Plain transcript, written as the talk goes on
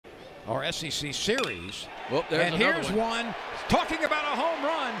or SEC series. Well, and here's one. Talking about a home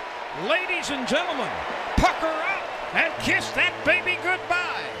run. Ladies and gentlemen, pucker up and kiss that baby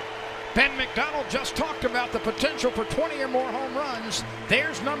goodbye. Ben McDonald just talked about the potential for 20 or more home runs.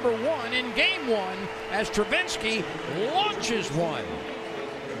 There's number one in game one as Travinski launches one.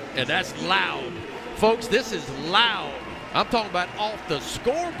 And that's loud. Folks, this is loud. I'm talking about off the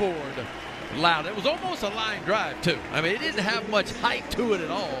scoreboard loud. It was almost a line drive, too. I mean, it didn't have much height to it at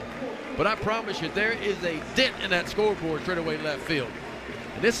all. But I promise you, there is a dent in that scoreboard straight away left field.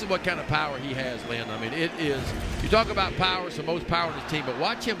 And this is what kind of power he has, Lynn. I mean, it is, you talk about power, it's the most power in his team, but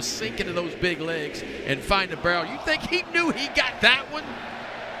watch him sink into those big legs and find the barrel. You think he knew he got that one?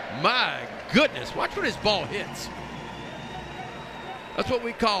 My goodness, watch when his ball hits. That's what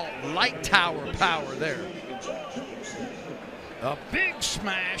we call light tower power there. A big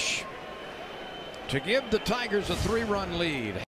smash to give the Tigers a 3-run lead.